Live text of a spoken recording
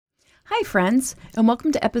Hi, friends, and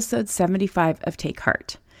welcome to episode 75 of Take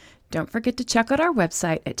Heart. Don't forget to check out our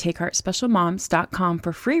website at takeheartspecialmoms.com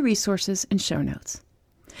for free resources and show notes.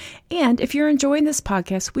 And if you're enjoying this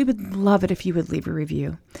podcast, we would love it if you would leave a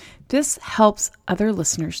review. This helps other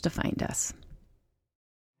listeners to find us.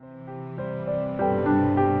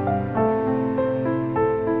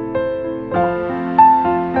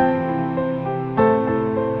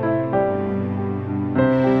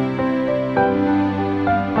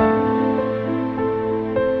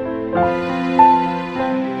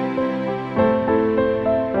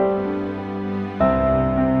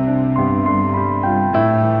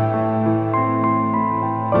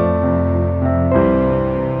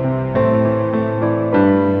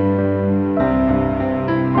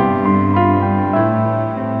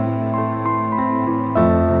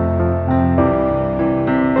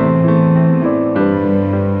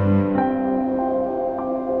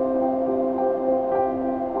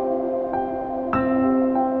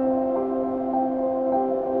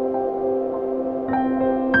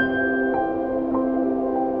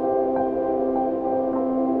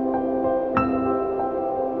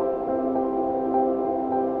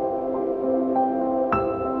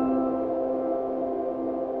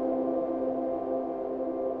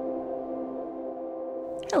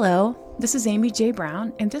 Hello, this is Amy J.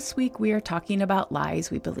 Brown, and this week we are talking about lies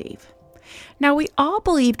we believe. Now, we all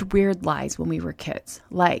believed weird lies when we were kids,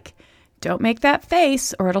 like, don't make that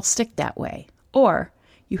face or it'll stick that way, or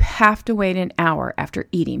you have to wait an hour after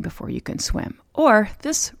eating before you can swim, or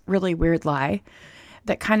this really weird lie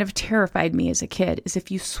that kind of terrified me as a kid is if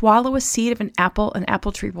you swallow a seed of an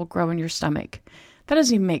apple tree will grow in your stomach. That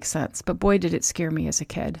doesn't even make sense, but boy, did it scare me as a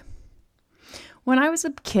kid. When I was a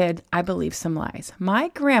kid, I believed some lies. My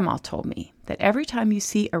grandma told me that every time you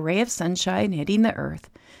see a ray of sunshine hitting the earth,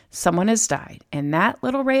 someone has died, and that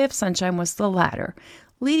little ray of sunshine was the ladder,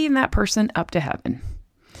 leading that person up to heaven.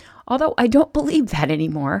 Although I don't believe that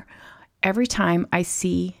anymore, every time I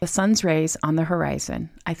see the sun's rays on the horizon,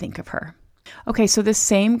 I think of her. Okay, so this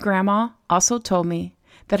same grandma also told me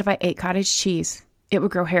that if I ate cottage cheese, it would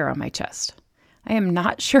grow hair on my chest. I am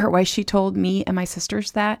not sure why she told me and my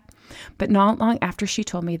sisters that, but not long after she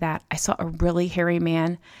told me that, I saw a really hairy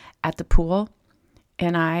man at the pool,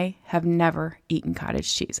 and I have never eaten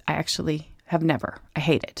cottage cheese. I actually have never. I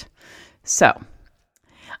hate it. So,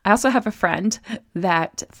 I also have a friend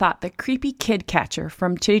that thought the creepy kid catcher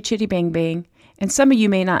from Chitty Chitty Bang Bang, and some of you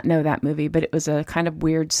may not know that movie, but it was a kind of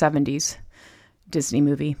weird 70s Disney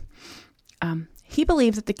movie. He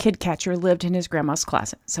believed that the kid catcher lived in his grandma's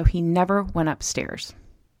closet, so he never went upstairs.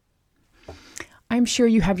 I'm sure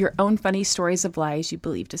you have your own funny stories of lies you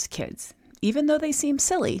believed as kids. Even though they seem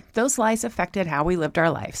silly, those lies affected how we lived our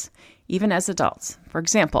lives, even as adults. For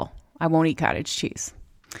example, I won't eat cottage cheese.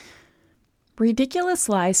 Ridiculous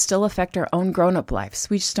lies still affect our own grown-up lives.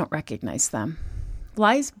 We just don't recognize them.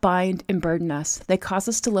 Lies bind and burden us. They cause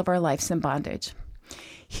us to live our lives in bondage.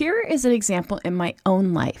 Here is an example in my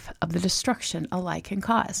own life of the destruction a lie can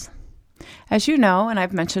cause. As you know, and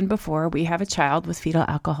I've mentioned before, we have a child with fetal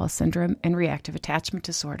alcohol syndrome and reactive attachment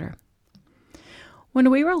disorder. When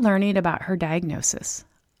we were learning about her diagnosis,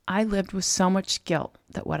 I lived with so much guilt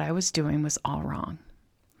that what I was doing was all wrong.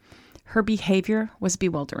 Her behavior was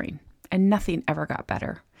bewildering, and nothing ever got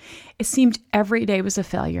better. It seemed every day was a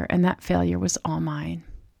failure, and that failure was all mine.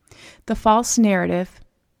 The false narrative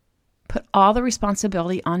put all the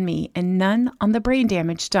responsibility on me and none on the brain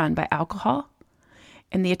damage done by alcohol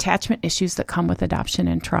and the attachment issues that come with adoption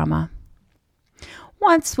and trauma.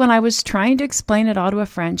 Once, when I was trying to explain it all to a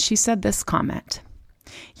friend, she said this comment.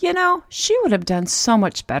 You know, she would have done so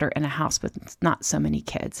much better in a house with not so many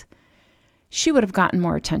kids. She would have gotten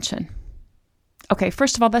more attention. Okay,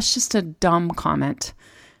 first of all, that's just a dumb comment.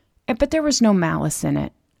 But there was no malice in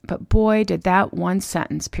it. But boy, did that one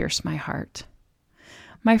sentence pierce my heart.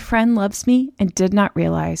 My friend loves me and did not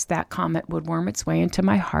realize that comment would worm its way into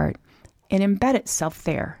my heart and embed itself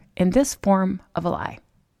there in this form of a lie.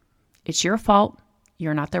 It's your fault.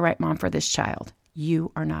 You're not the right mom for this child.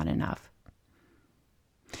 You are not enough.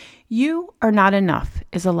 You are not enough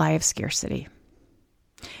is a lie of scarcity.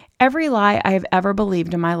 Every lie I have ever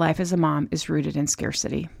believed in my life as a mom is rooted in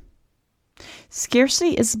scarcity.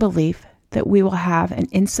 Scarcity is the belief that we will have an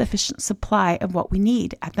insufficient supply of what we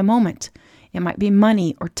need at the moment. It might be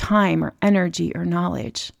money or time or energy or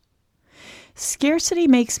knowledge. Scarcity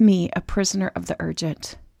makes me a prisoner of the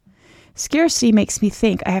urgent. Scarcity makes me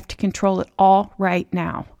think I have to control it all right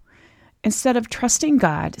now. Instead of trusting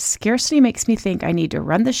God, scarcity makes me think I need to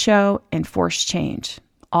run the show and force change,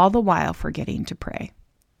 all the while forgetting to pray.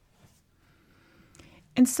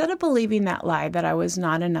 Instead of believing that lie that I was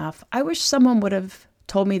not enough, I wish someone would have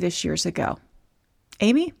told me this years ago.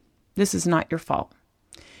 Amy, this is not your fault.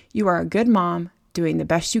 You are a good mom doing the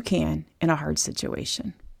best you can in a hard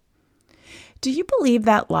situation. Do you believe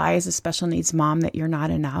that lie as a special needs mom that you're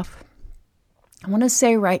not enough? I want to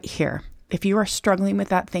say right here, if you are struggling with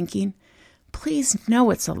that thinking, please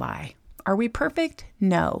know it's a lie. Are we perfect?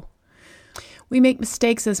 No. We make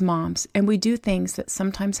mistakes as moms, and we do things that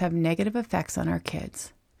sometimes have negative effects on our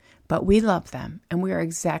kids. But we love them, and we are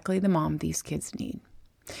exactly the mom these kids need.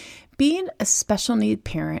 Being a special need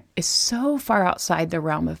parent is so far outside the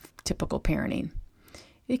realm of typical parenting.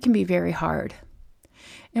 It can be very hard.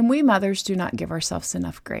 And we mothers do not give ourselves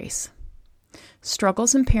enough grace.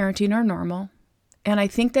 Struggles in parenting are normal, and I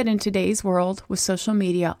think that in today's world with social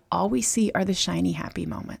media, all we see are the shiny, happy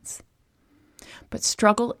moments. But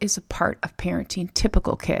struggle is a part of parenting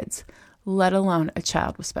typical kids, let alone a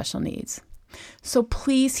child with special needs. So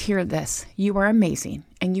please hear this. You are amazing,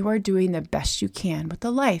 and you are doing the best you can with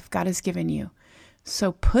the life God has given you.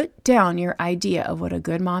 So put down your idea of what a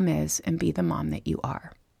good mom is and be the mom that you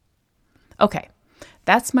are. Okay,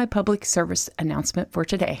 that's my public service announcement for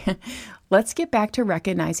today. Let's get back to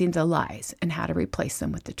recognizing the lies and how to replace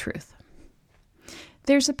them with the truth.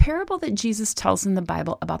 There's a parable that Jesus tells in the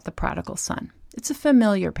Bible about the prodigal son. It's a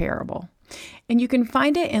familiar parable, and you can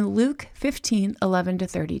find it in Luke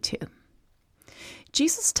 15:11-32.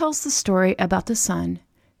 Jesus tells the story about the son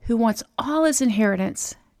who wants all his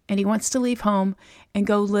inheritance, and he wants to leave home and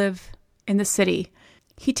go live in the city.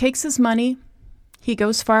 He takes his money, he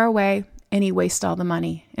goes far away, and he wastes all the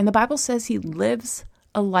money. And the Bible says he lives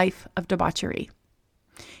a life of debauchery.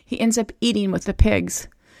 He ends up eating with the pigs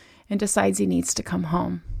and decides he needs to come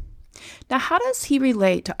home. Now, how does he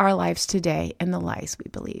relate to our lives today and the lies we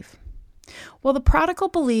believe? Well, the prodigal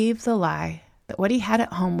believed the lie that what he had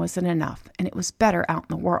at home wasn't enough and it was better out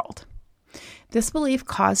in the world. This belief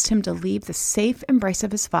caused him to leave the safe embrace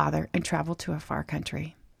of his father and travel to a far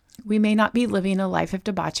country. We may not be living a life of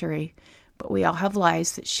debauchery, but we all have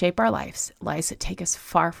lies that shape our lives, lies that take us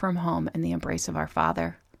far from home and the embrace of our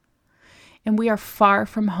Father. And we are far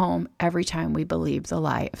from home every time we believe the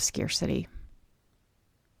lie of scarcity.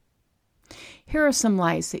 Here are some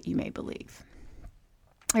lies that you may believe.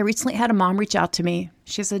 I recently had a mom reach out to me.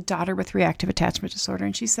 She has a daughter with reactive attachment disorder,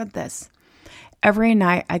 and she said this: every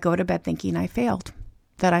night I go to bed thinking I failed,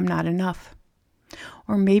 that I'm not enough.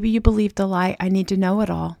 Or maybe you believe the lie, I need to know it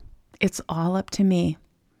all. It's all up to me.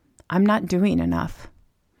 I'm not doing enough.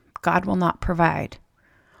 God will not provide.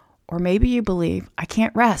 Or maybe you believe I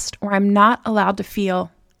can't rest, or I'm not allowed to feel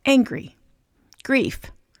angry, grief,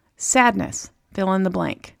 sadness, fill in the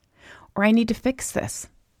blank. Or I need to fix this,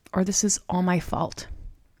 or this is all my fault.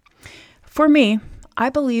 For me, I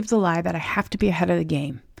believe the lie that I have to be ahead of the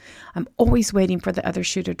game. I'm always waiting for the other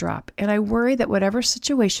shoe to drop, and I worry that whatever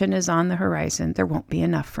situation is on the horizon, there won't be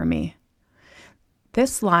enough for me.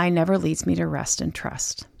 This lie never leads me to rest and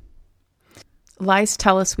trust. Lies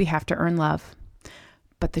tell us we have to earn love,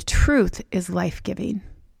 but the truth is life-giving.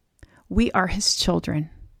 We are His children.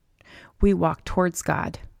 We walk towards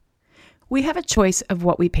God. We have a choice of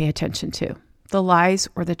what we pay attention to, the lies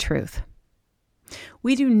or the truth.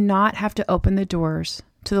 We do not have to open the doors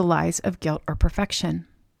to the lies of guilt or perfection.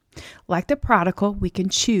 Like the prodigal, we can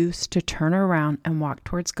choose to turn around and walk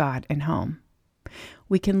towards God and home.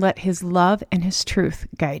 We can let His love and His truth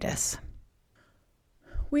guide us.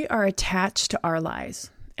 We are attached to our lies,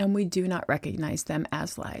 and we do not recognize them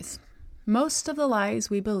as lies. Most of the lies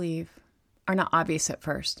we believe are not obvious at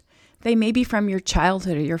first. They may be from your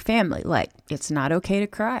childhood or your family, like it's not okay to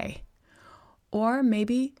cry. Or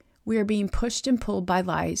maybe we are being pushed and pulled by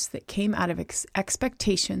lies that came out of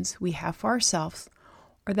expectations we have for ourselves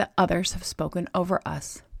or that others have spoken over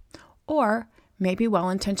us. Or maybe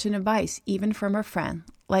well-intentioned advice, even from a friend,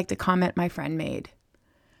 like the comment my friend made.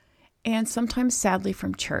 And sometimes, sadly,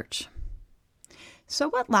 from church. So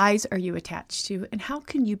what lies are you attached to, and how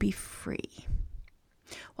can you be free?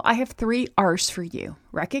 Well, I have 3 R's for you: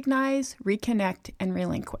 recognize, reconnect, and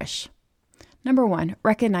relinquish. Number 1,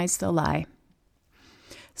 recognize the lie.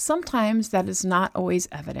 Sometimes that is not always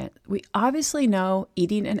evident. We obviously know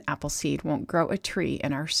eating an apple seed won't grow a tree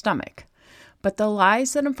in our stomach, but the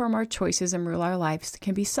lies that inform our choices and rule our lives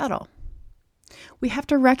can be subtle. We have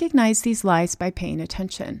to recognize these lies by paying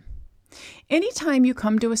attention. Anytime you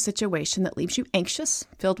come to a situation that leaves you anxious,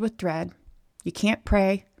 filled with dread, you can't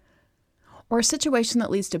pray, or a situation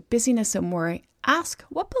that leads to busyness and worry, ask,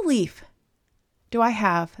 what belief do I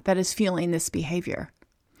have that is fueling this behavior?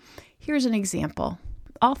 Here's an example.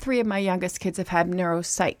 All 3 of my youngest kids have had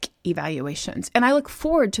neuropsych evaluations, and I look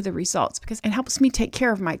forward to the results because it helps me take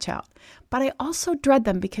care of my child. But I also dread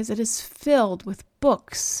them because it is filled with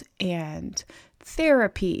books and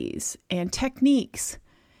therapies and techniques.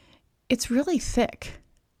 It's really thick.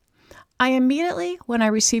 I immediately, when I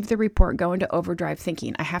received the report, go into overdrive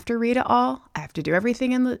thinking, I have to read it all. I have to do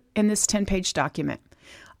everything in this 10-page document.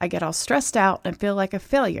 I get all stressed out and feel like a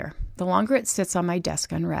failure the longer it sits on my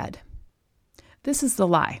desk unread. This is the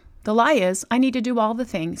lie. The lie is I need to do all the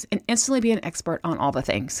things and instantly be an expert on all the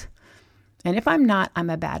things. And if I'm not, I'm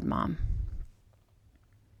a bad mom.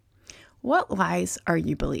 What lies are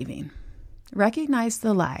you believing? Recognize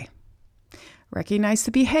the lie. Recognize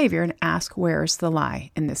the behavior and ask where's the lie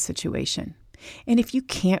in this situation. And if you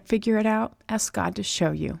can't figure it out, ask God to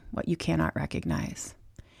show you what you cannot recognize.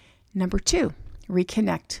 Number 2,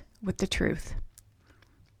 reconnect with the truth.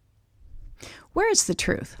 Where is the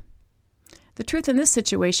truth? The truth in this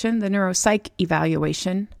situation, the neuropsych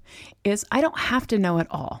evaluation, is I don't have to know it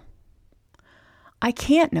all. I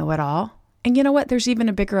can't know it all. And you know what? There's even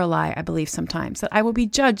a bigger lie, I believe sometimes, that I will be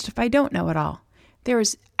judged if I don't know it all. There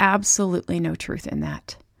is absolutely no truth in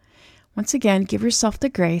that. Once again, give yourself the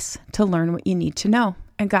grace to learn what you need to know,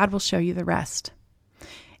 and God will show you the rest.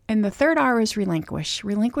 And the third R is relinquish.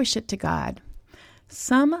 Relinquish it to God.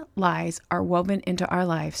 Some lies are woven into our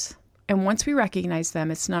lives, and once we recognize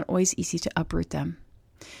them, it's not always easy to uproot them.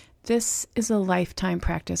 This is a lifetime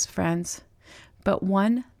practice, friends, but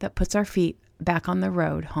one that puts our feet back on the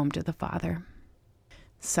road home to the Father.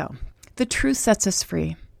 So, the truth sets us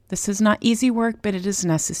free. This is not easy work, but it is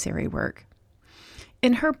necessary work.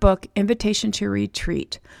 In her book, Invitation to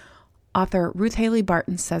Retreat, author Ruth Haley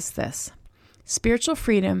Barton says this: spiritual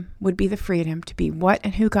freedom would be the freedom to be what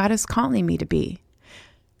and who God is calling me to be,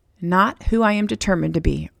 not who I am determined to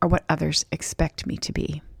be or what others expect me to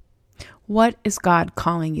be. What is God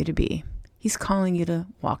calling you to be? He's calling you to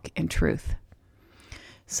walk in truth.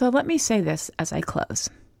 So let me say this as I close.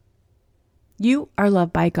 You are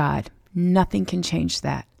loved by God. Nothing can change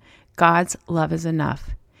that. God's love is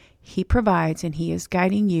enough. He provides and He is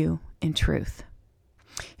guiding you in truth.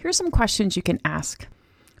 Here are some questions you can ask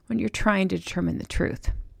when you're trying to determine the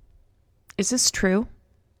truth. Is this true?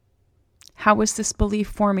 How is this belief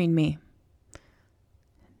forming me?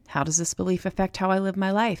 How does this belief affect how I live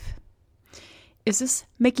my life? Is this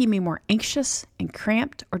making me more anxious and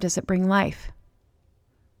cramped, or does it bring life?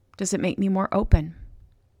 Does it make me more open?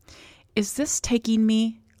 Is this taking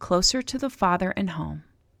me closer to the Father and home?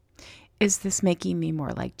 Is this making me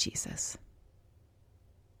more like Jesus?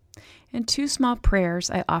 And 2 small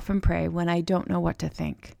prayers I often pray when I don't know what to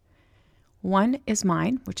think. One is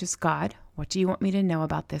mine, which is, God, what do you want me to know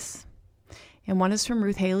about this? And one is from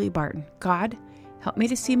Ruth Haley Barton. God, help me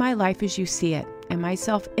to see my life as you see it, and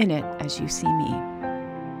myself in it as you see me.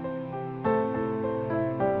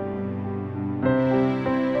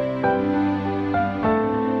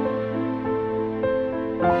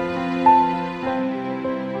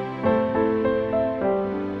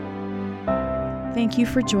 Thank you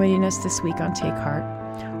for joining us this week on Take Heart.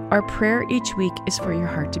 Our prayer each week is for your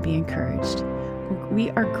heart to be encouraged.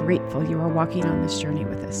 We are grateful you are walking on this journey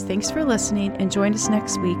with us. Thanks for listening, and join us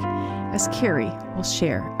next week as Carrie will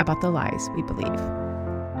share about the lies we believe.